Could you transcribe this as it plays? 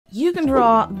You can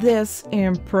draw this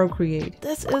in Procreate.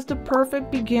 This is the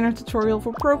perfect beginner tutorial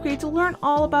for Procreate to learn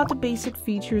all about the basic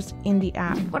features in the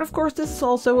app. But of course, this is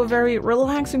also a very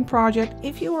relaxing project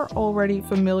if you are already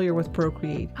familiar with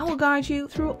Procreate. I will guide you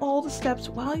through all the steps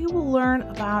while you will learn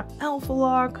about alpha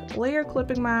lock, layer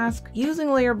clipping mask,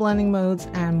 using layer blending modes,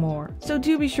 and more. So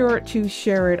do be sure to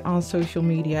share it on social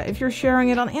media. If you're sharing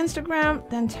it on Instagram,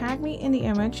 then tag me in the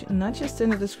image, not just in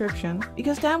the description,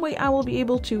 because that way I will be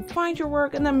able to find your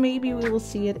work and then maybe we will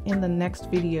see it in the next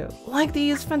video. Like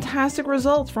these fantastic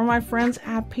results from my friends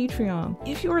at Patreon.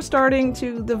 If you are starting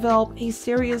to develop a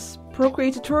serious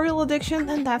Procreate tutorial addiction,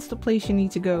 then that's the place you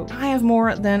need to go. I have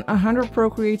more than 100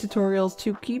 Procreate tutorials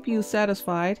to keep you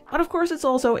satisfied, but of course it's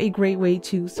also a great way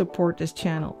to support this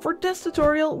channel. For this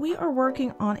tutorial, we are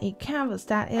working on a canvas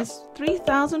that is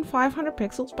 3,500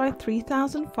 pixels by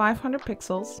 3,500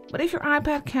 pixels. But if your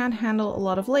iPad can't handle a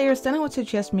lot of layers, then I would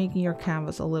suggest making your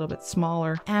canvas a little bit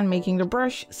smaller and making the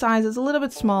brush sizes a little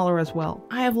bit smaller as well.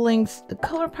 I have links the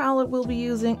color palette we'll be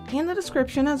using in the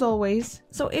description as always.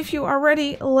 So if you are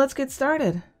ready, let's get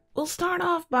started. We'll start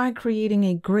off by creating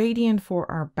a gradient for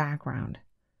our background.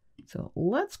 So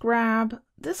let's grab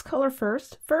this color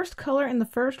first color in the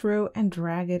first row, and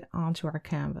drag it onto our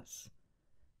canvas.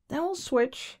 Then we'll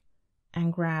switch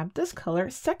and grab this color,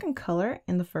 second color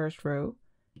in the first row.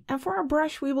 And for our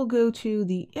brush, we will go to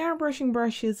the airbrushing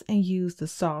brushes and use the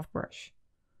soft brush.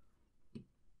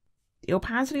 The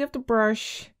opacity of the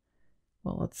brush,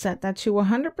 well, let's set that to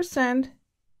 100%.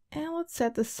 And let's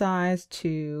set the size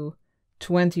to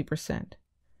 20%. And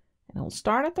I'll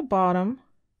start at the bottom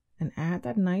and add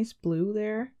that nice blue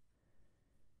there.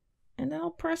 And then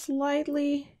I'll press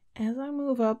lightly as I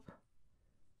move up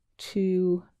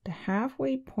to the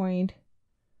halfway point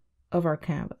of our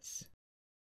canvas.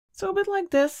 So a bit like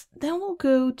this. Then we'll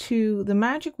go to the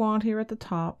magic wand here at the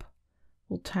top.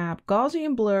 We'll tap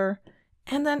Gaussian blur,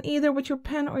 and then either with your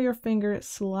pen or your finger,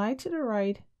 slide to the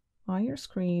right on your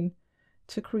screen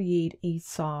to create a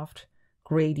soft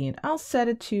gradient. I'll set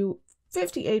it to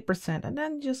 58% and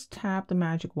then just tap the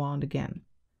magic wand again.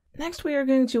 Next, we are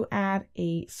going to add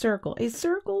a circle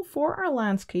for our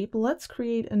landscape. Let's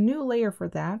create a new layer for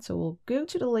that. So we'll go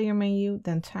to the layer menu,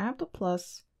 then tap the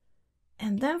plus,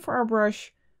 and then for our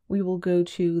brush, we will go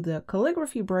to the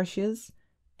calligraphy brushes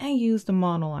and use the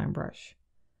monoline brush.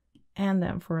 And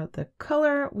then for the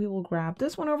color, we will grab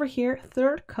this one over here,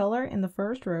 third color in the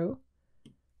first row.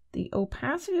 The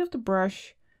opacity of the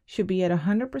brush should be at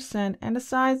 100%, and the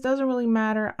size doesn't really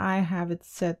matter. I have it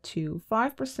set to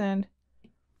 5%.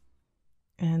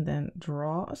 And then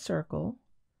draw a circle.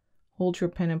 Hold your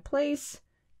pen in place,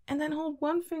 and then hold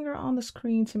one finger on the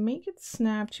screen to make it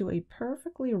snap to a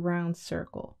perfectly round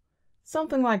circle.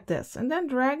 Something like this. And then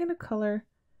drag in the color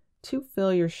to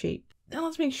fill your shape. Now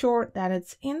let's make sure that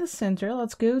it's in the center.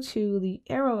 Let's go to the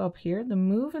arrow up here, the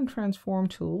Move and Transform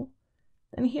tool.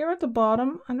 Then here at the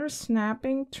bottom, under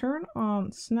snapping, turn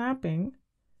on snapping,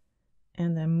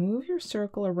 and then move your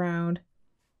circle around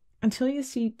until you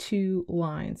see two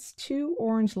lines, two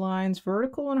orange lines,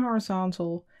 vertical and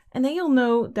horizontal, and then you'll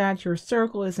know that your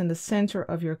circle is in the center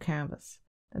of your canvas.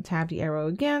 Then tap the arrow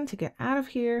again to get out of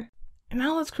here. And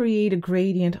now let's create a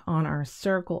gradient on our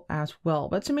circle as well.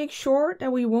 But to make sure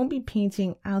that we won't be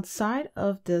painting outside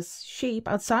of this shape,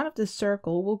 outside of this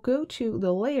circle, we'll go to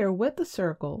the layer with the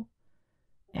circle.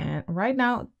 And right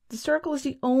now, the circle is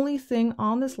the only thing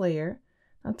on this layer.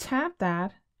 Now tap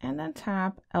that and then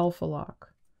tap Alpha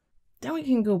Lock. Then we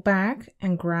can go back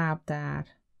and grab that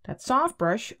soft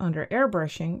brush under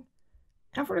airbrushing.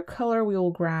 And for the color, we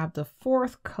will grab the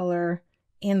fourth color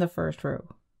in the first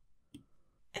row.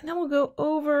 And then we'll go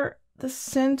over the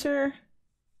center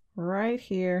right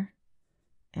here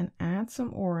and add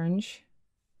some orange.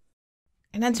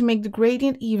 And then to make the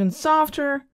gradient even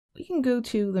softer, we can go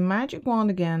to the magic wand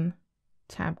again,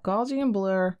 tap Gaussian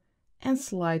blur, and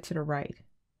slide to the right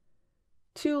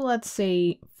to, let's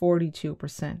say,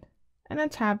 42%, and then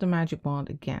tap the magic wand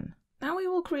again. Now we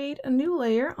will create a new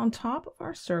layer on top of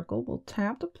our circle. We'll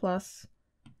tap the plus,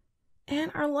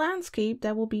 and our landscape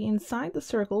that will be inside the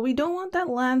circle. We don't want that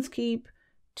landscape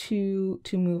to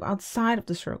move outside of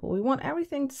the circle. We want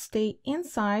everything to stay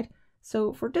inside.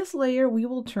 So for this layer, we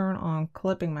will turn on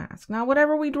clipping mask. Now,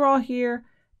 whatever we draw here,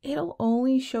 it'll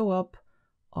only show up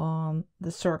on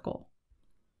the circle.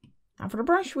 Now for the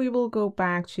brush, we will go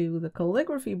back to the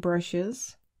calligraphy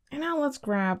brushes. And now let's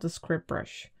grab the script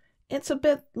brush. It's a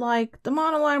bit like the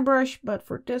monoline brush, but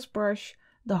for this brush,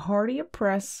 the harder you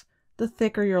press, the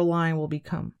thicker your line will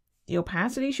become. The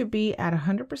opacity should be at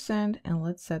 100%, and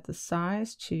let's set the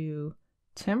size to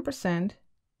 10%.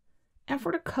 And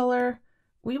for the color,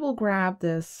 we will grab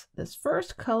this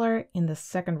first color in the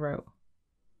second row.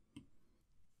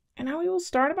 And now we will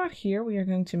start about here. We are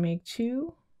going to make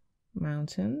 2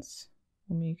 mountains.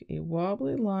 We'll make a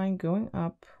wobbly line going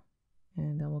up,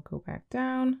 and then we'll go back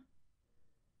down.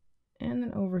 And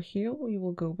then over here, we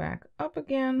will go back up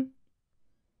again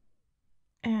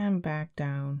and back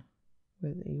down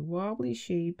with a wobbly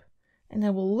shape. And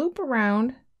then we'll loop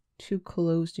around to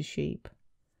close the shape.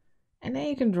 And then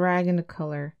you can drag in the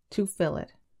color to fill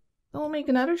it. Then we'll make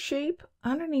another shape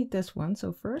underneath this one.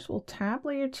 So first we'll tap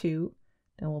layer 2,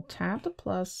 then we'll tap the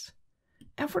plus.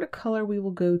 And for the color, we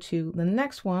will go to the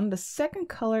next one, the second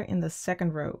color in the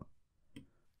second row.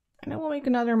 And then we'll make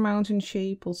another mountain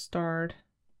shape. We'll start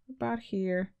about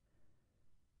here,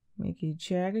 make a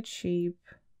jagged shape.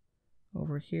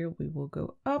 Over here, we will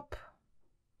go up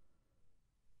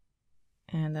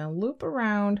and then loop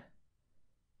around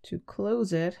to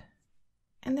close it.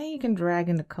 And then you can drag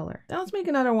in the color. Now let's make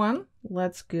another one.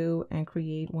 Let's go and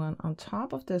create one on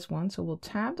top of this one. So we'll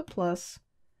tap the plus.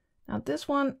 Now this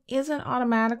one isn't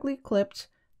automatically clipped.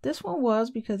 This one was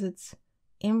because it's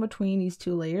in between these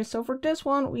 2 layers. So for this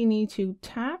one, we need to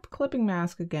tap clipping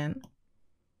mask again.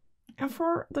 And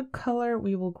for the color,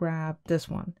 we will grab this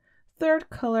one, third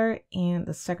color in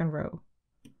the second row.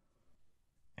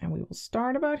 And we will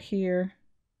start about here.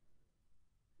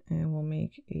 And we'll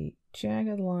make a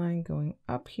jagged line going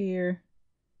up here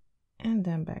and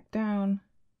then back down.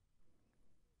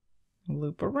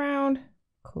 Loop around,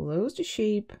 close the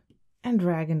shape, and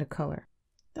drag in the color.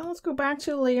 Then let's go back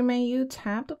to the layer menu,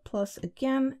 tap the plus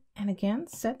again and again,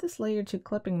 set this layer to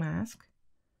clipping mask.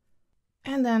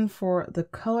 And then for the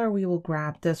color, we will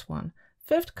grab this one,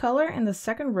 5th color in the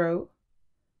second row.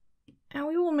 And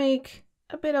we will make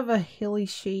a bit of a hilly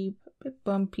shape, a bit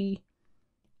bumpy.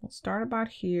 We'll start about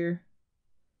here.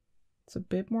 It's a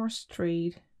bit more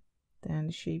straight than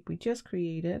the shape we just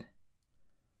created.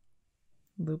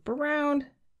 Loop around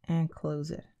and close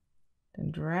it.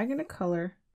 Then drag in the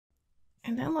color.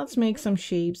 And then let's make some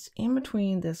shapes in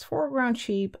between this foreground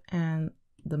shape and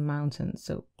the mountain.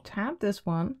 So tap this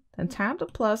one, then tap the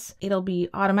plus. It'll be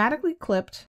automatically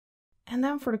clipped. And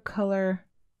then for the color,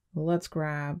 let's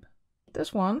grab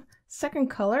this one, second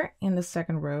color in the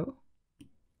second row.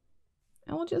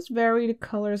 And we'll just vary the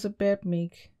colors a bit,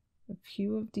 make a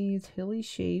few of these hilly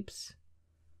shapes.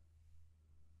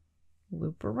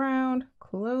 Loop around,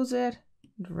 close it,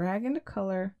 drag in the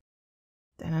color.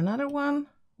 Then another one,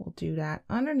 we'll do that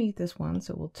underneath this one.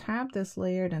 So we'll tap this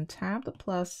layer, then tap the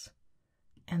plus.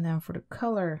 And then for the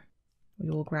color,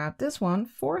 we will grab this one,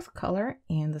 4th color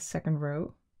in the second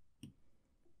row.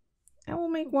 And we'll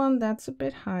make one that's a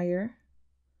bit higher,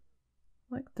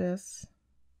 like this.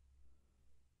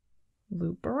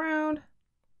 Loop around,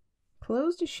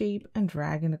 close the shape, and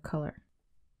drag in the color.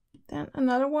 Then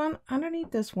another one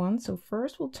underneath this one. So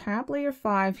first we'll tap layer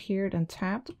 5 here, then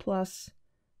tap the plus.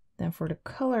 Then for the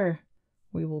color,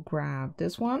 we will grab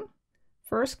this one,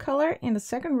 1st color in the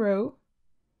second row.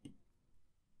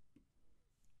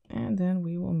 And then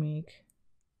we will make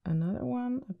another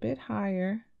one a bit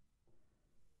higher.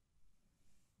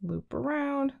 Loop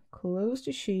around, close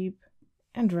the shape,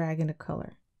 and drag in the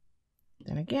color.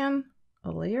 Then again,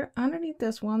 a layer underneath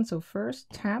this one. So first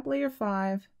tap layer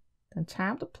 5, then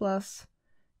tap the plus,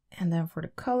 and then for the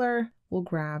color, we'll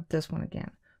grab this one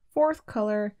again, 4th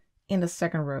color in the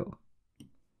second row.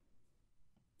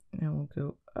 And we'll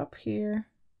go up here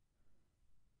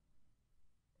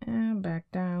and back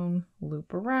down,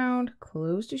 loop around,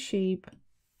 close the shape,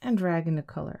 and drag in the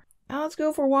color. Now let's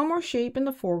go for one more shape in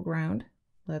the foreground.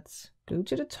 Let's go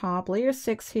to the top, layer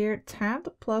 6 here, tap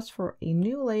the plus for a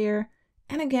new layer,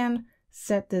 and again,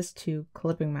 set this to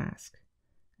clipping mask.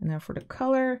 And then for the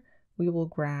color, we will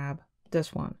grab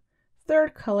this one,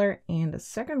 3rd color in the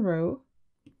second row.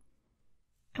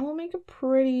 And we'll make a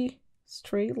pretty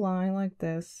straight line like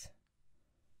this.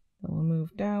 Then we'll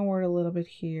move downward a little bit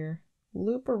here,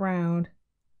 loop around,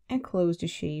 and close the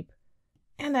shape,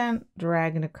 and then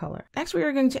drag in the color. Next, we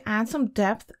are going to add some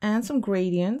depth and some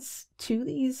gradients to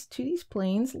these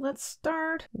planes. Let's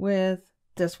start with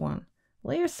this one.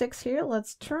 Layer 6 here,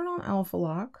 let's turn on alpha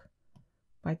lock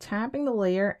by tapping the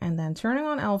layer and then turning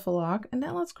on alpha lock. And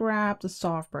then let's grab the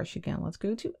soft brush again. Let's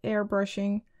go to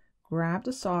airbrushing, grab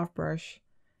the soft brush.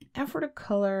 And for the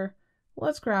color,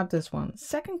 let's grab this one,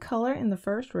 2nd color in the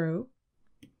 1st row.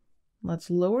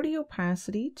 Let's lower the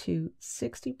opacity to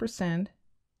 60%.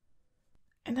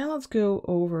 And then let's go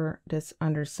over this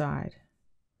underside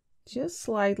just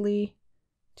slightly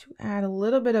to add a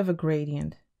little bit of a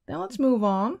gradient. Then let's move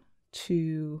on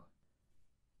to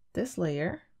this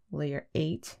layer, layer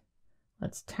 8.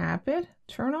 Let's tap it,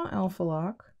 turn on alpha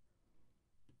lock,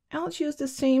 And let's use the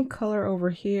same color over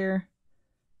here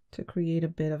to create a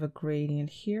bit of a gradient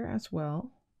here as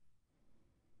well.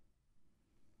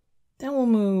 Then we'll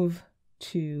move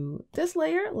to this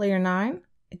layer, layer 9.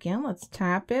 Again, let's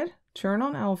tap it, turn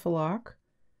on alpha lock,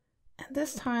 and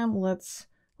this time let's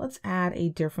add a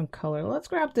different color. Let's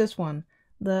grab this one,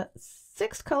 the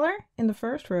 6th color in the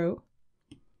first row,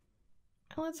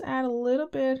 and let's add a little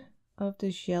bit of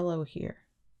this yellow here.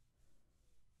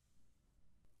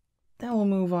 Then we'll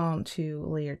move on to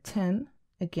layer 10.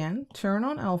 Again, turn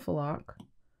on alpha lock,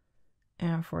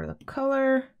 and for the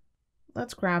color,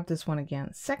 let's grab this one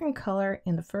again, 2nd color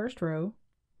in the first row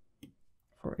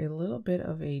for a little bit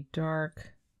of a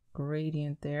dark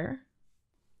gradient there.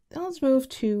 Then let's move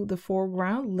to the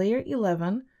foreground, layer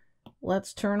 11.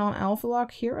 Let's turn on alpha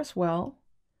lock here as well.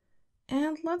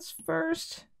 And let's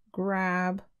first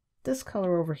grab this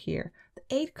color over here,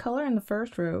 the 8th color in the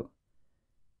first row.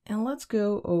 And let's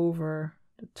go over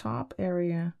the top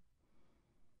area.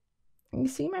 And you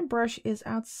see my brush is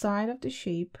outside of the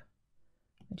shape.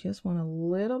 I just want a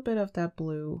little bit of that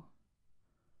blue,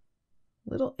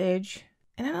 little edge.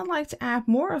 And then I'd like to add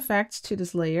more effects to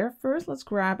this layer. First, let's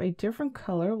grab a different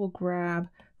color. We'll grab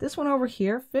this one over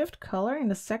here, 5th color in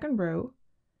the 2nd row.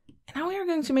 And now we are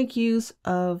going to make use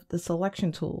of the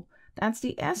selection tool. That's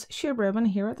the S shape ribbon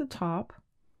here at the top.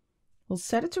 We'll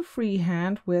set it to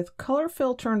freehand with color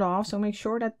fill turned off, so make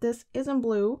sure that this isn't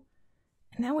blue.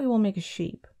 And now we will make a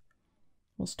shape.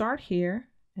 We'll start here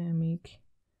and make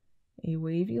a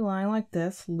wavy line like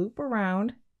this, loop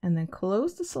around, and then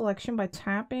close the selection by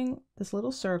tapping this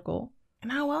little circle. And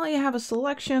now while you have a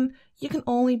selection, you can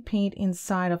only paint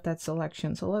inside of that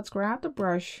selection. So let's grab the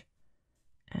brush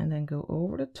and then go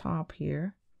over the top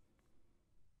here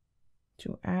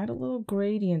to add a little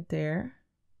gradient there.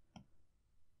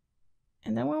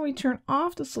 And then when we turn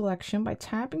off the selection by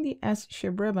tapping the S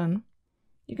shape ribbon,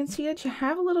 you can see that you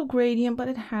have a little gradient, but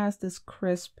it has this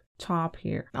crisp top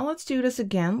here. Now let's do this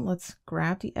again. Let's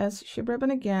grab the S shape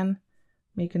ribbon again,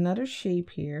 make another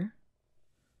shape here,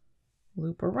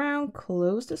 loop around,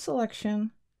 close the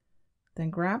selection, then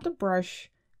grab the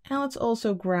brush, and let's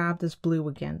also grab this blue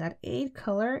again, that 8th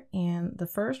color in the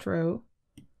first row,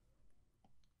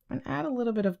 and add a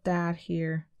little bit of that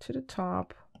here to the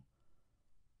top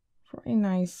for a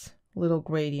nice little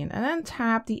gradient, and then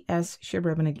tap the S shape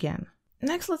ribbon again.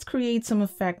 Next, let's create some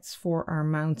effects for our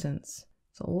mountains.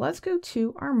 So let's go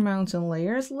to our mountain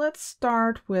layers. Let's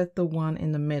start with the one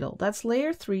in the middle. That's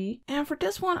layer 3. And for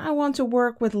this one, I want to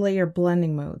work with layer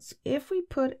blending modes. If we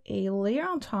put a layer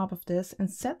on top of this and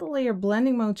set the layer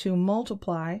blending mode to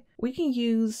multiply, we can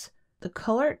use the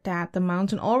color that the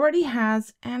mountain already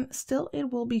has, and still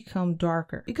it will become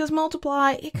darker. Because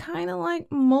multiply, it kind of like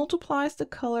multiplies the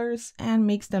colors and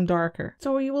makes them darker.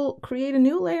 So we will create a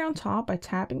new layer on top by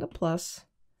tapping the plus,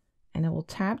 and then we'll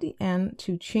tap the N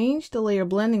to change the layer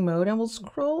blending mode, and we'll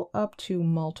scroll up to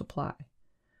multiply.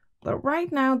 But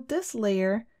right now, this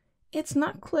layer, it's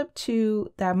not clipped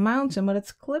to that mountain, but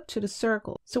it's clipped to the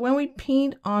circle. So when we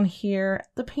paint on here,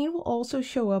 the paint will also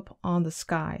show up on the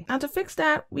sky. Now to fix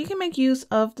that, we can make use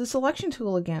of the selection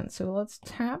tool again. So let's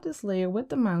tap this layer with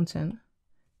the mountain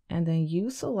and then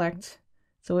use select.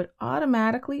 So it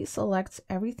automatically selects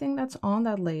everything that's on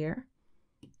that layer.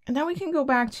 And then we can go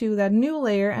back to that new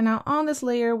layer. And now on this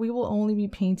layer, we will only be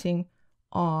painting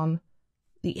on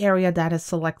the area that is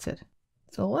selected.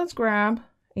 So let's grab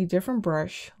a different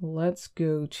brush. Let's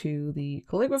go to the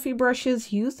calligraphy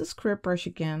brushes, use the script brush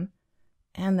again.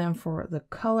 And then for the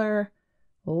color,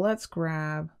 let's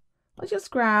just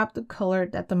grab the color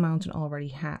that the mountain already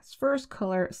has. First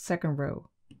color, 2nd row.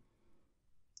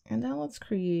 And then let's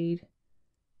create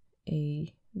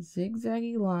a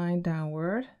zigzaggy line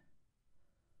downward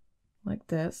like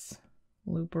this.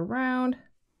 Loop around,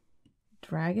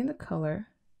 drag in the color,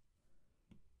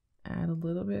 add a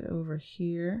little bit over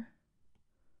here.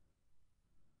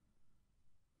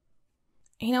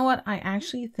 You know what? I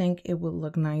actually think it would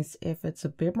look nice if it's a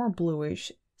bit more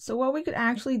bluish. So what we could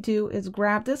actually do is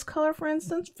grab this color, for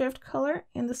instance, 5th color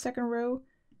in the 2nd row,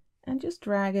 and just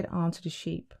drag it onto the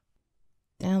shape.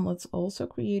 Then let's also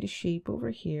create a shape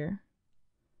over here.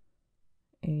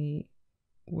 A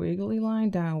wiggly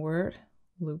line downward,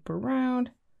 loop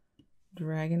around,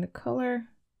 drag in the color,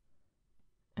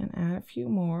 and add a few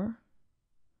more.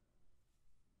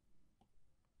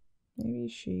 Maybe a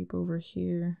shape over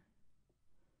here.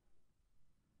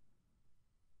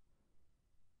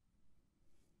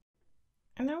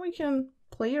 And now we can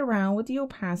play around with the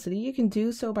opacity. You can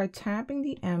do so by tapping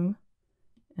the M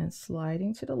and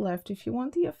sliding to the left if you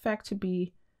want the effect to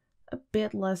be a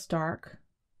bit less dark,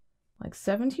 like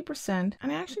 70%.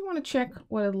 And I actually want to check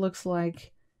what it looks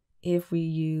like if we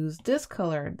use this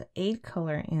color, the 8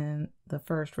 color in the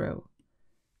first row.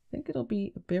 I think it'll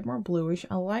be a bit more bluish.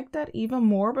 I like that even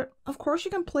more, but of course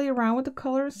you can play around with the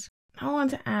colors. I want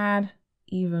to add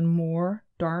even more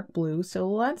dark blue, so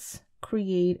let's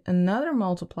create another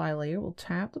multiply layer. We'll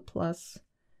tap the plus,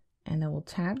 and then we'll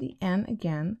tap the N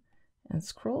again, and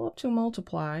scroll up to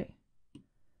multiply.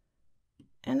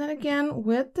 And then again,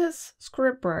 with this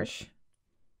script brush,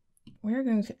 we're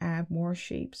going to add more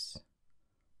shapes.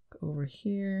 Go over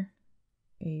here,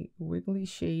 a wiggly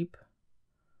shape,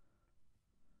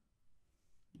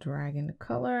 drag in the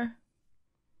color,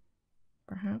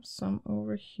 perhaps some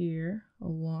over here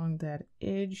along that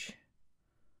edge,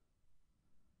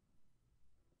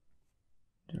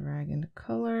 drag in the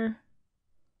color,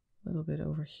 a little bit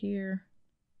over here,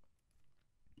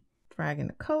 drag in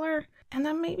the color, and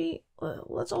then maybe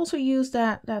let's also use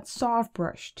that soft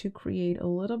brush to create a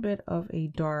little bit of a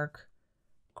dark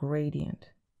gradient.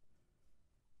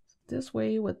 This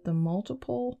way, with the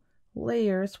multiple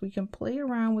layers, we can play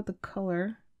around with the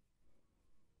color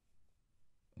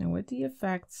and with the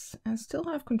effects and still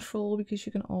have control, because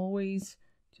you can always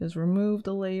just remove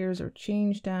the layers or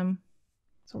change them.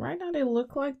 So right now they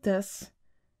look like this.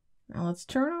 Now let's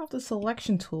turn off the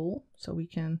selection tool so we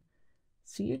can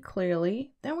see it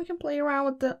clearly. Then we can play around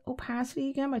with the opacity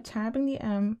again by tapping the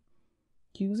M,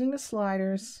 using the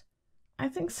sliders. I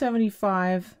think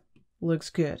 75 looks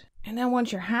good. And then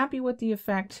once you're happy with the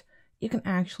effect, you can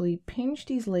actually pinch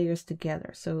these layers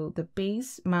together. So the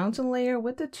base mountain layer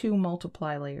with the 2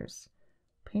 multiply layers.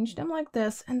 Pinch them like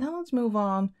this, and then let's move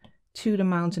on to the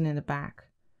mountain in the back.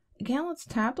 Again, let's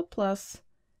tap the plus,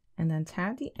 and then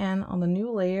tap the N on the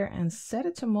new layer and set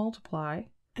it to multiply.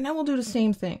 And then we'll do the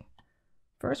same thing.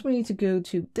 First, we need to go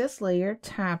to this layer,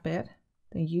 tap it,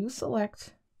 then use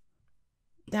select.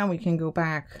 Then we can go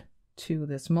back to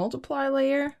this multiply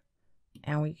layer,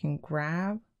 and we can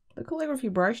grab the calligraphy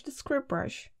brush, the script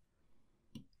brush,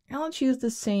 and let's use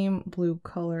the same blue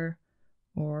color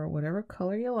or whatever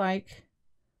color you like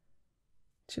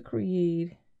to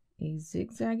create a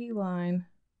zigzaggy line.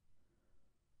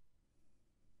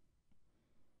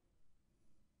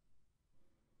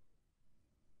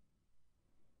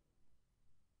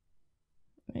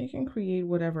 You can create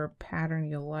whatever pattern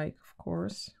you like, of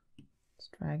course. Let's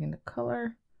drag in the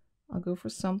color. I'll go for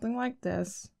something like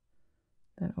this.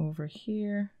 Then over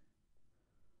here,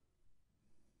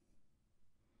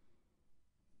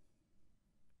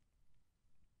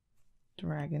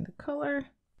 drag in the color.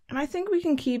 And I think we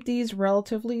can keep these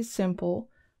relatively simple.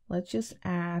 Let's just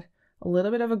add a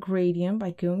little bit of a gradient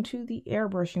by going to the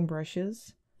airbrushing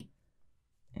brushes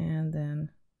and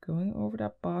then going over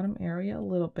that bottom area a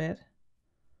little bit.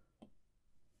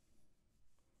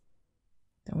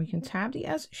 Then we can tap the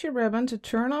S ribbon to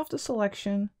turn off the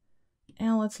selection,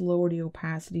 and let's lower the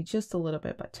opacity just a little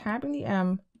bit by tapping the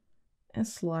M and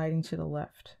sliding to the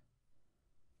left.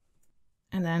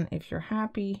 And then if you're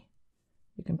happy,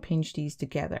 you can pinch these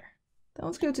together. Then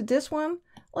let's go to this one.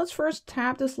 Let's first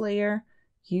tap this layer,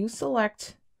 use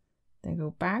select, then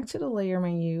go back to the layer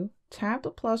menu, tap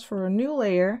the plus for a new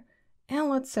layer, and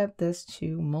let's set this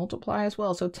to multiply as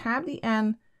well. So tap the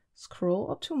N,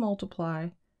 scroll up to multiply.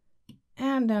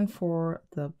 And then for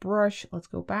the brush, let's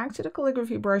go back to the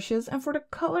calligraphy brushes. And for the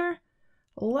color,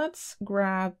 let's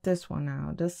grab this one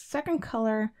now, the second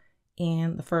color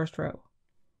in the first row.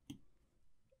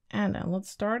 And then let's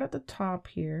start at the top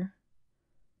here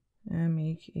and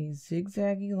make a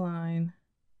zigzaggy line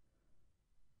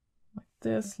like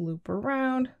this, loop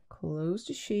around, close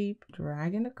the shape,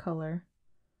 drag in the color.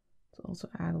 Let's also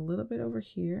add a little bit over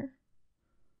here.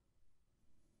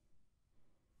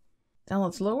 Then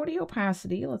let's lower the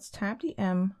opacity. Let's tap the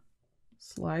M,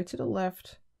 slide to the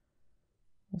left.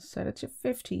 We'll set it to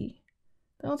 50.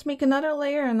 Then let's make another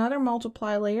layer, another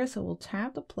multiply layer. So we'll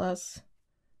tap the plus,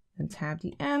 then tap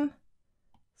the N,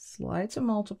 slide to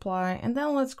multiply, and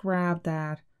then let's grab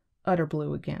that other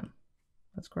blue again.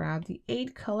 Let's grab the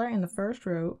 8 color in the first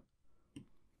row,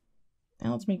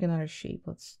 and let's make another shape.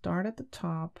 Let's start at the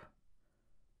top,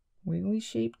 wiggly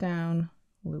shape down,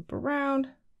 loop around,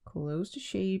 close the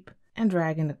shape, and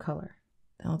drag in the color.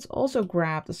 Now let's also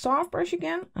grab the soft brush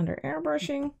again under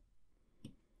airbrushing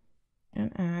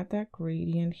and add that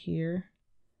gradient here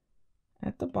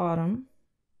at the bottom,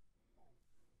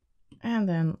 and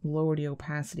then lower the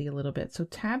opacity a little bit. So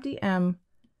tap the M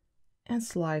and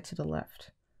slide to the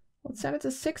left. Let's set it to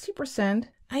 60%.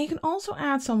 And you can also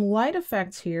add some light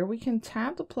effects here. We can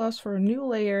tap the plus for a new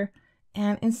layer,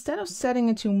 and instead of setting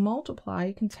it to multiply,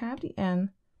 you can tap the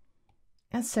N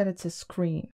and set it to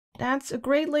screen. That's a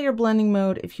great layer blending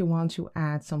mode if you want to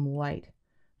add some light.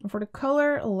 And for the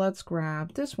color, let's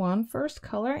grab this one, first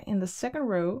color in the second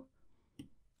row.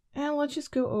 And let's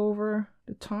just go over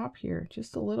the top here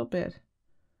just a little bit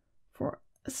for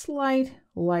a slight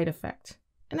light effect.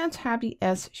 And then tap the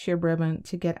S shape ribbon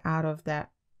to get out of that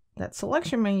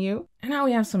selection menu. And now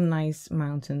we have some nice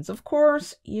mountains. Of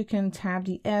course, you can tap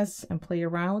the S and play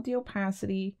around with the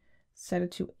opacity, set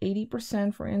it to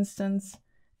 80% for instance.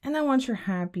 And then once you're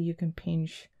happy, you can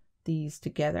pinch these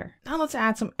together. Now let's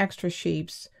add some extra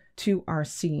shapes to our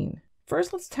scene.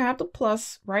 First, let's tap the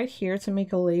plus right here to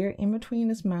make a layer in between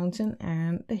this mountain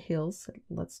and the hills.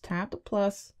 Let's tap the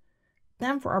plus.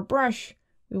 Then for our brush,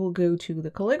 we will go to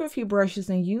the calligraphy brushes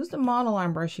and use the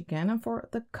monoline brush again. And for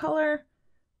the color,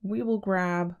 we will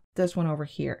grab this one over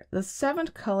here, the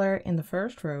 7th color in the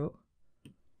first row.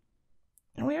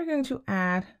 And we are going to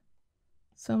add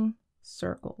some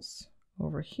circles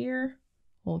over here.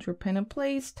 Hold your pen in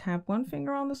place, tap one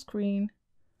finger on the screen,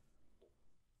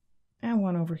 and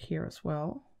one over here as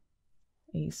well,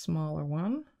 a smaller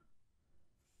one.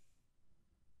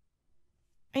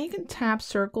 And you can tap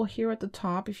circle here at the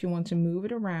top if you want to move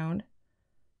it around.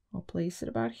 I'll place it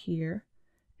about here.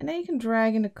 And then you can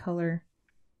drag in the color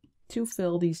to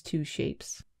fill these two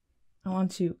shapes. I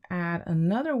want to add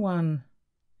another one,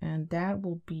 and that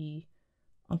will be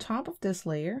on top of this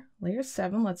layer, layer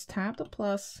 7. Let's tap the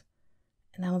plus,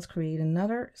 and now let's create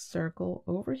another circle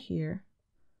over here.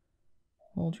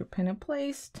 Hold your pen in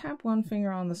place, tap one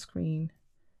finger on the screen,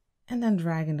 and then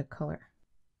drag in the color.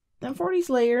 Then for these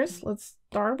layers, let's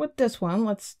start with this one.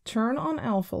 Let's turn on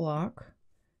alpha lock,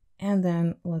 and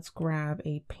then let's grab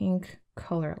a pink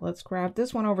color. Let's grab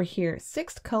this one over here,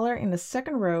 6th color in the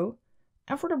second row.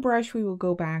 And for the brush, we will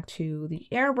go back to the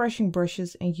airbrushing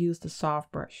brushes and use the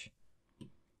soft brush.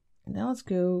 And then let's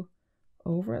go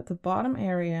over at the bottom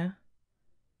area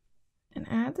and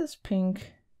add this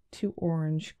pink to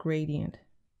orange gradient.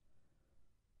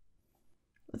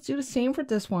 Let's do the same for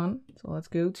this one. So let's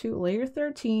go to layer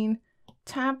 13,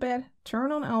 tap it,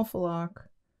 turn on alpha lock,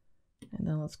 and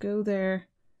then let's go there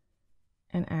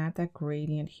and add that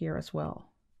gradient here as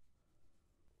well.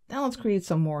 Now let's create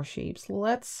some more shapes.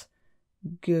 Let's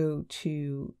go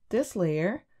to this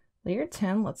layer, layer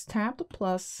 10, let's tap the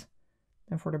plus.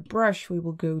 Then for the brush, we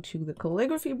will go to the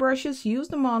calligraphy brushes, use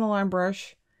the monoline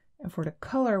brush. And for the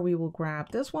color, we will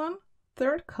grab this one,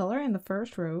 3rd color in the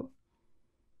first row.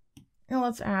 And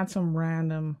let's add some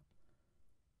random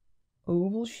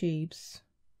oval shapes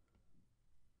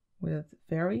with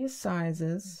various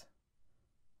sizes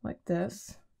like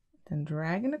this. Then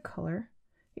drag in the color.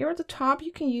 Here at the top,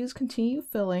 you can use continue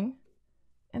filling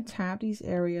and tap these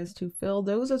areas to fill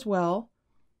those as well.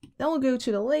 Then we'll go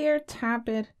to the layer, tap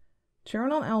it,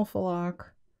 turn on alpha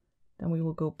lock. Then we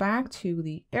will go back to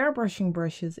the airbrushing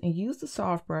brushes and use the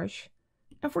soft brush.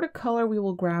 And for the color, we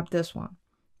will grab this one.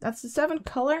 That's the 7th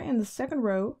color in the second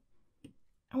row.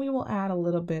 And we will add a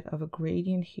little bit of a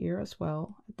gradient here as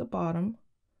well at the bottom.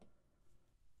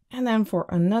 And then for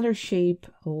another shape,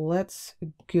 let's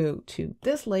go to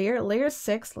this layer, layer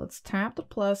 6. Let's tap the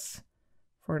plus.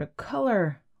 For the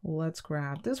color, let's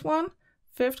grab this one,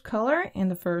 5th color in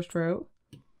the first row.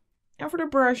 And for the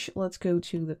brush, let's go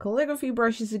to the calligraphy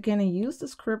brushes again and use the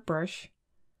script brush.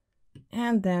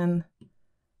 And then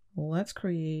let's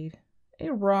create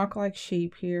a rock-like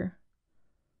shape here.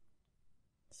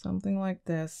 Something like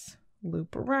this.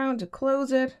 Loop around to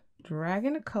close it, drag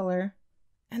in a color,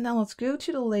 and then let's go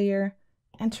to the layer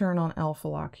and turn on alpha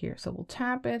lock here. So we'll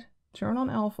tap it, turn on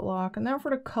alpha lock, and then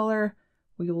for the color,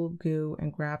 we will go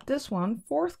and grab this one,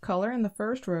 4th color in the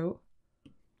first row.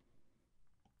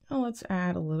 And let's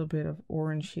add a little bit of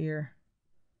orange here.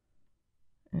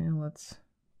 And let's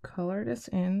color this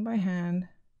in by hand.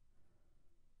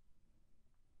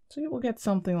 So you will get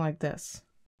something like this.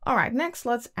 All right, next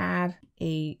let's add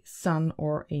a sun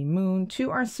or a moon to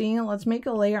our scene. Let's make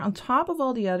a layer on top of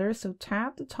all the others. So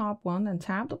tap the top one and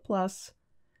tap the plus.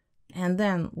 And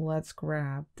then let's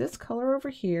grab this color over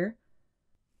here.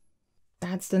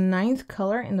 That's the 9th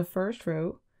color in the first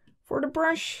row. For the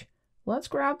brush, let's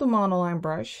grab the monoline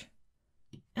brush.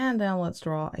 And then let's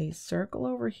draw a circle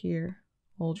over here.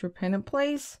 Hold your pen in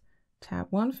place, tap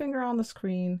one finger on the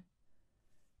screen,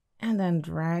 and then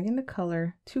drag in the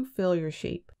color to fill your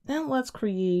shape. Then let's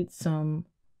create some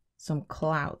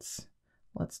clouds.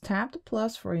 Let's tap the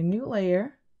plus for a new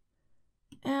layer.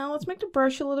 And let's make the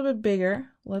brush a little bit bigger.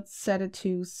 Let's set it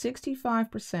to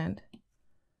 65%.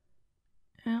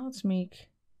 And let's make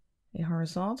a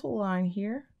horizontal line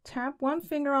here. Tap one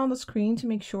finger on the screen to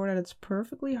make sure that it's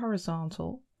perfectly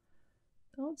horizontal.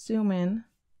 Then let's zoom in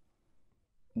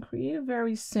and create a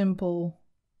very simple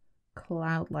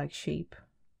cloud-like shape.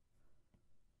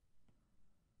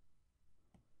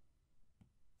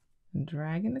 and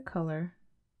drag in the color.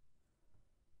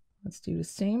 Let's do the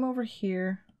same over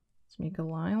here. Let's make a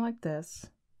line like this.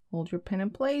 Hold your pen in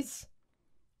place.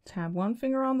 Tap one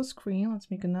finger on the screen.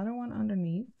 Let's make another one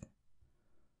underneath.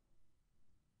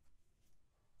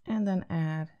 And then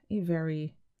add a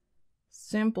very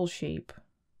simple shape.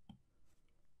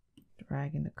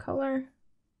 Drag in the color.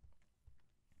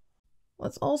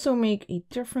 Let's also make a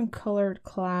different colored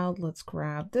cloud. Let's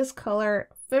grab this color,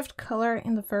 5th color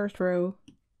in the first row.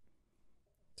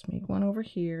 Let's make one over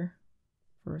here.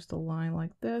 First a line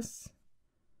like this.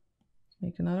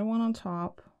 Make another one on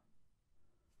top.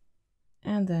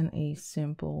 And then a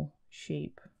simple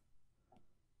shape.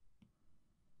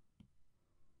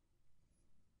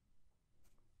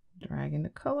 Drag in the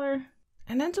color.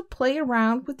 And then to play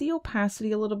around with the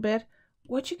opacity a little bit,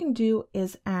 what you can do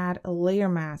is add a layer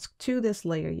mask to this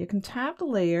layer. You can tap the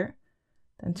layer,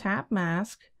 then tap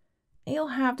mask, and you'll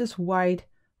have this white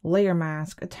layer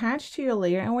mask attached to your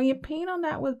layer. And when you paint on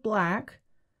that with black,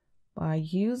 by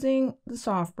using the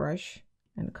soft brush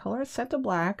and the color is set to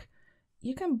black,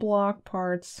 you can block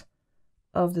parts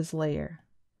of this layer.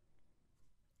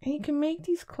 And you can make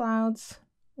these clouds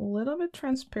a little bit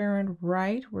transparent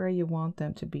right where you want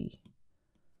them to be.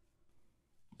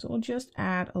 So we'll just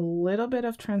add a little bit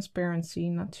of transparency,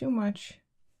 not too much,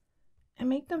 and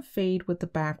make them fade with the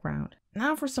background.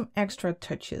 Now for some extra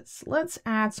touches. Let's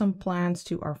add some plants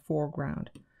to our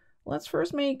foreground. Let's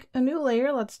first make a new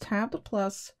layer. Let's tap the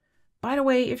plus. By the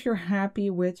way, if you're happy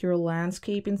with your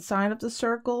landscape inside of the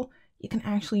circle, you can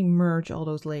actually merge all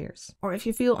those layers. Or if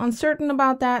you feel uncertain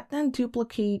about that, then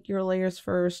duplicate your layers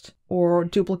first or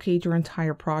duplicate your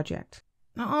entire project.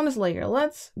 Now on this layer,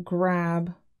 let's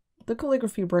grab the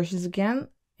calligraphy brushes again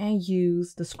and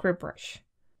use the script brush.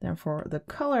 Then for the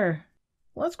color,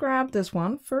 let's grab this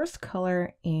one, 1st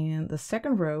color in the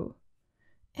 2nd row.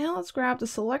 And let's grab the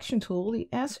selection tool, the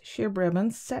S shape ribbon,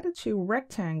 set it to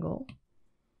rectangle.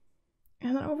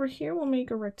 And then over here, we'll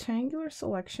make a rectangular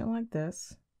selection like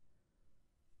this.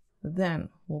 Then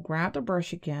we'll grab the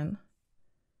brush again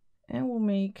and we'll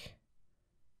make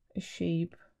a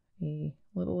shape, a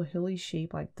little hilly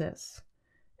shape like this.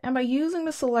 And by using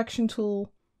the selection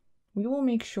tool, we will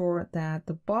make sure that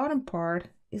the bottom part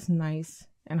is nice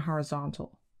and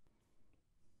horizontal.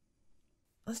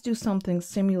 Let's do something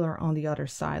similar on the other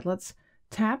side. Let's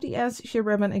tap the S shape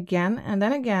ribbon again and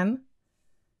then again.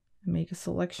 And make a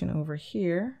selection over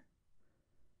here.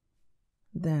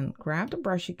 Then grab the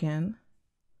brush again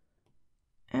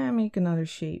and make another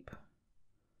shape.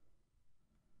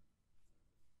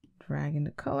 Drag in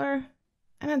the color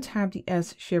and then tap the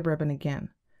S shape ribbon again.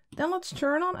 Then let's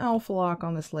turn on alpha lock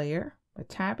on this layer by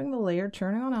tapping the layer,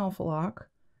 turning on alpha lock.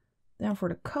 Then for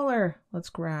the color, let's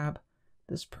grab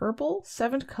this purple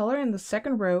 7th color in the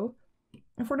 2nd row.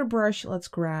 And for the brush, let's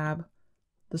grab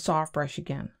the soft brush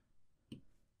again.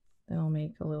 Then I'll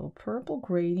make a little purple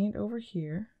gradient over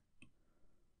here.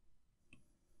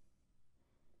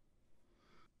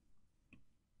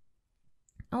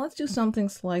 Now let's do something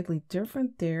slightly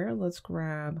different there. Let's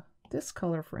grab this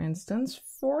color, for instance,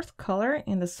 4th color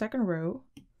in the 2nd row.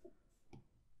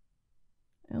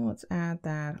 And let's add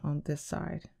that on this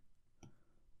side.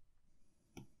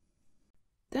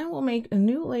 Then we'll make a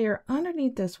new layer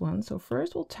underneath this one. So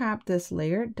first we'll tap this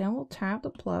layer, then we'll tap the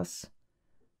plus.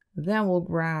 Then we'll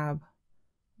grab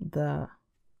the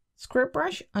script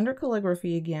brush under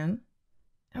calligraphy again.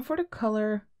 And for the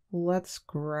color, let's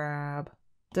grab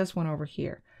this one over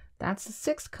here. That's the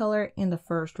 6th color in the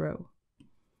 1st row.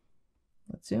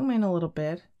 Let's zoom in a little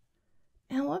bit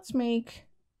and let's make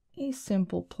a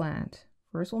simple plant.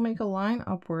 First we'll make a line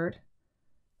upward,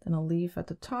 then a leaf at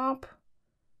the top,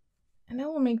 and then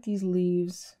we'll make these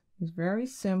leaves, these very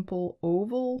simple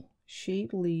oval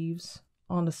shaped leaves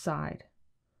on the side.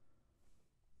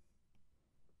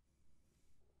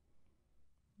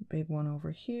 Big one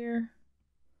over here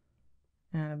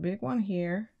and a big one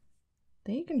here.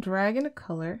 Then you can drag in a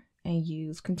color and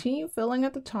use continue filling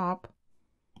at the top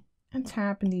and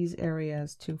tap in these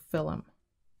areas to fill them.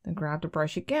 Then grab the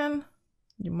brush again.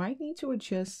 You might need to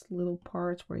adjust little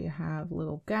parts where you have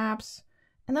little gaps.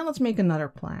 And then let's make another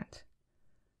plant.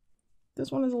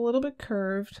 This one is a little bit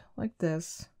curved like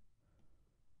this.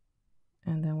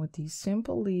 And then with these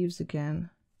simple leaves again,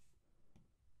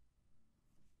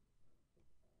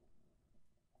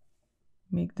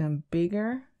 make them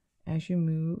bigger as you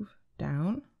move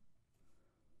down.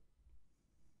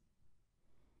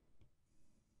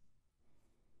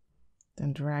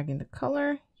 Then drag in the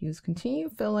color, use continue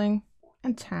filling,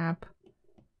 and tap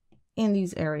in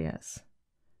these areas.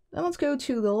 Then let's go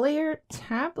to the layer,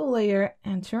 tap the layer,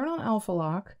 and turn on alpha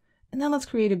lock. And then let's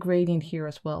create a gradient here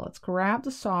as well. Let's grab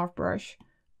the soft brush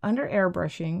under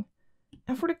airbrushing.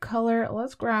 And for the color,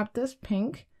 let's grab this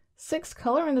pink, 6th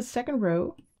color in the 2nd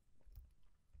row.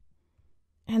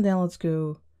 And then let's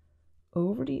go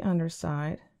over the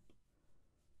underside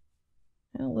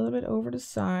and a little bit over the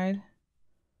side,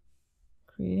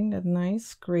 creating that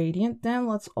nice gradient. Then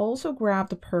let's also grab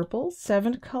the purple,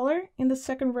 7th color in the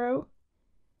 2nd row.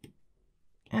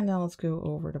 And then let's go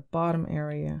over the bottom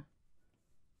area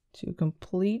to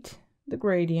complete the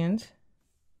gradient.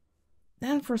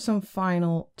 Then for some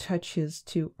final touches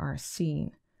to our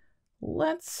scene,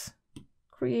 let's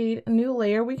create a new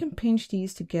layer. We can pinch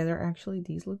these together. Actually,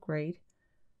 these look great.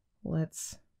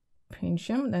 Let's pinch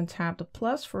them, then tap the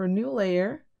plus for a new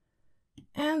layer.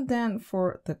 And then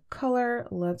for the color,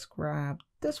 let's grab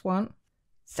this one,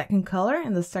 2nd color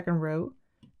in the 2nd row.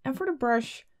 And for the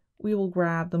brush, we will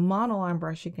grab the monoline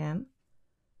brush again.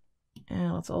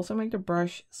 And let's also make the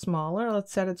brush smaller.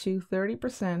 Let's set it to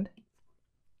 30%.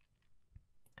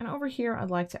 And over here,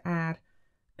 I'd like to add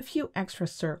a few extra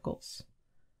circles.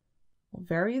 We'll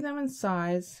vary them in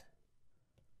size.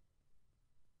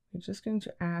 We're just going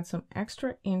to add some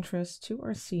extra interest to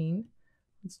our scene.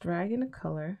 Let's drag in a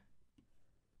color.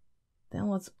 Then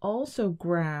let's also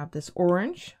grab this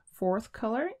orange, 4th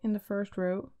color in the 1st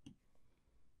row.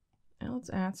 And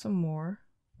let's add some more.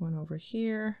 One over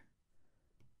here,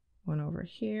 one over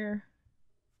here.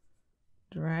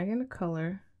 Drag in a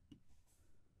color.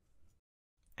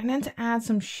 And then to add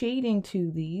some shading to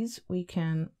these, we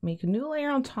can make a new layer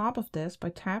on top of this by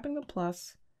tapping the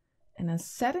plus and then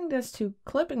setting this to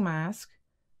clipping mask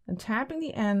and tapping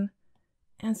the N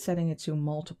and setting it to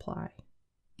multiply.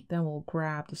 Then we'll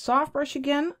grab the soft brush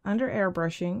again under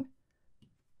airbrushing.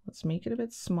 Let's make it a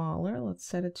bit smaller. Let's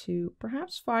set it to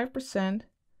perhaps 5%.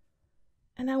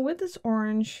 And now with this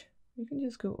orange, we can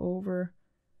just go over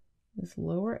this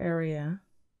lower area.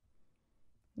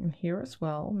 And here as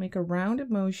well, make a rounded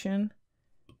motion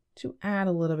to add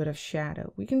a little bit of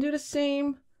shadow. We can do the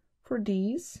same for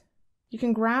these. You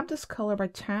can grab this color by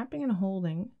tapping and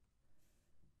holding,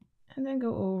 and then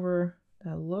go over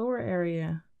that lower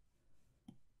area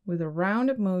with a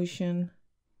rounded motion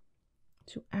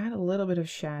to add a little bit of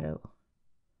shadow.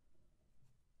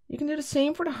 You can do the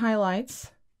same for the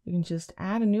highlights. You can just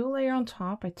add a new layer on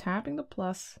top by tapping the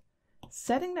plus,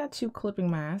 setting that to clipping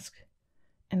mask,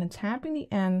 and then tapping the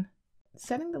N,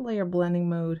 setting the layer blending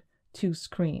mode to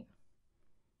screen.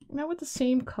 Now with the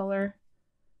same color,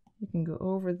 you can go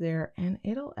over there and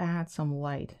it'll add some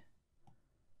light.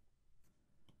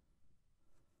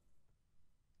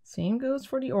 Same goes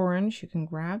for the orange. You can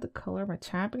grab the color by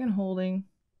tapping and holding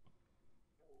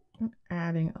and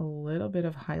adding a little bit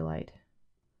of highlight.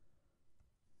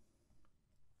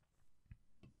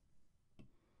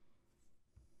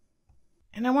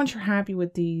 And then once you're happy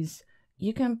with these,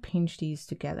 you can pinch these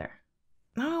together.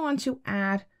 Now I want to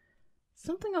add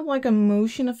something of like a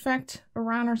motion effect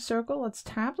around our circle. Let's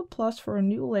tap the plus for a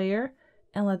new layer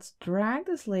and let's drag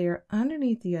this layer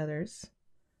underneath the others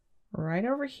right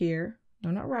over here. No,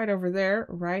 not right over there,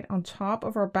 right on top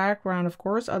of our background, of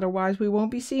course, otherwise we won't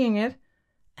be seeing it.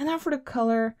 And now for the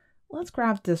color, let's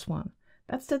grab this one.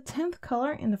 That's the 10th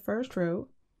color in the 1st row.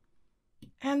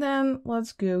 And then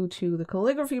let's go to the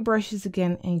calligraphy brushes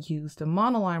again and use the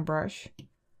monoline brush.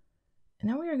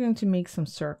 And now we are going to make some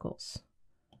circles.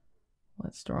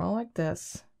 Let's draw like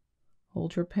this.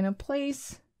 Hold your pen in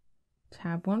place,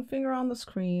 tap one finger on the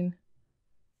screen,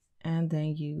 and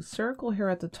then use circle here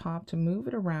at the top to move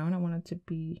it around. I want it to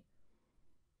be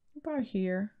about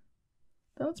here.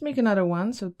 Then let's make another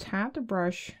one. So tap the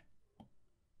brush,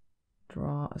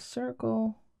 draw a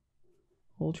circle,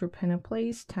 hold your pen in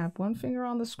place, tap one finger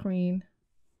on the screen.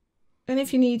 And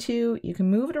if you need to, you can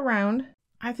move it around.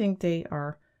 I think they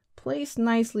are placed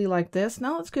nicely like this.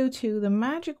 Now let's go to the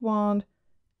magic wand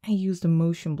and use the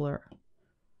motion blur.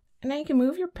 And then you can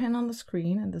move your pen on the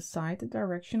screen and decide the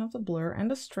direction of the blur and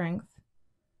the strength.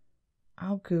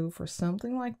 I'll go for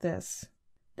something like this.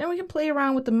 Then we can play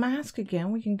around with the mask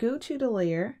again. We can go to the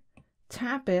layer,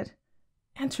 tap it,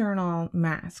 and turn on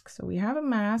mask. So we have a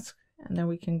mask, and then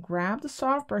we can grab the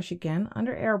soft brush again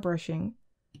under airbrushing.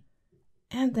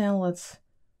 And then let's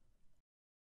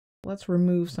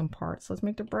remove some parts. Let's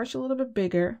make the brush a little bit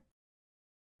bigger.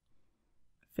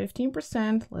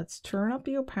 15%. Let's turn up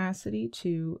the opacity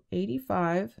to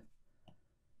 85.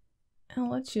 And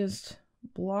let's just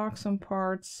block some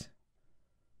parts.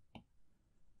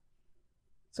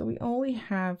 So we only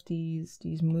have these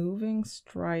moving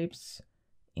stripes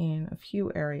in a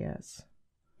few areas.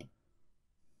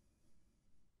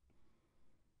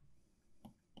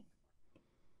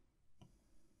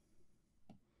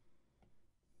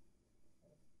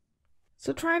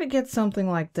 So try to get something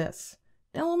like this.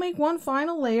 Then we'll make one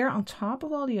final layer on top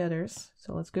of all the others.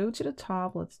 So let's go to the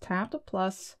top, let's tap the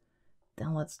plus,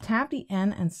 then let's tap the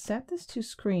N and set this to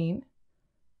screen.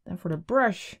 Then for the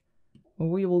brush,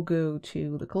 we will go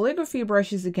to the calligraphy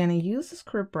brushes again and use the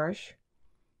script brush.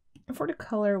 And for the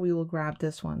color, we will grab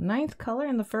this one, 9th color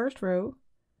in the first row.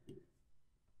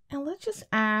 And let's just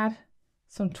add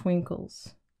some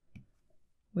twinkles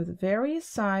with various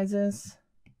sizes.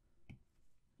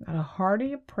 Now the harder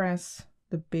you press,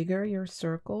 the bigger your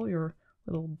circle, your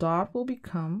little dot will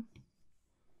become.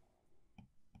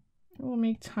 And we'll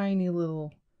make tiny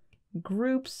little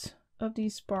groups of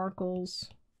these sparkles.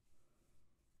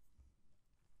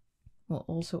 We'll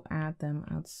also add them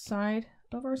outside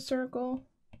of our circle.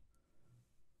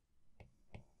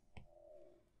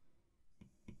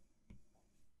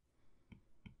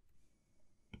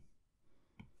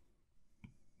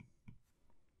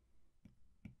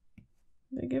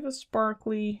 They give a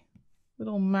sparkly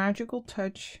little magical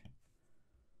touch.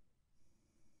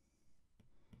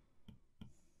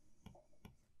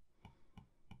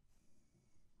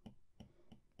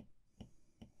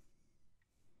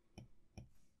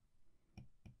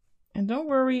 And don't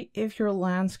worry if your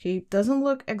landscape doesn't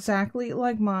look exactly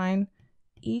like mine.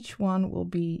 Each one will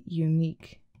be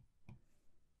unique.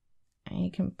 And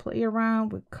you can play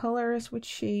around with colors, with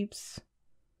shapes,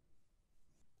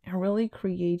 and really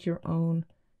create your own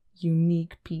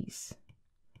unique piece.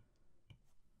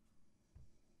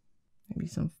 Maybe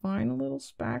some final little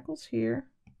spackles here.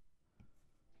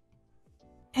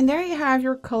 And there you have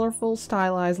your colorful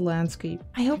stylized landscape.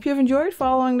 I hope you've enjoyed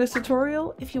following this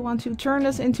tutorial. If you want to turn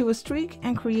this into a streak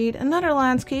and create another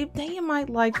landscape, then you might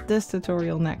like this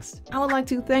tutorial next. I would like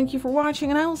to thank you for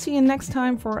watching, and I will see you next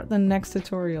time for the next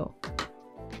tutorial.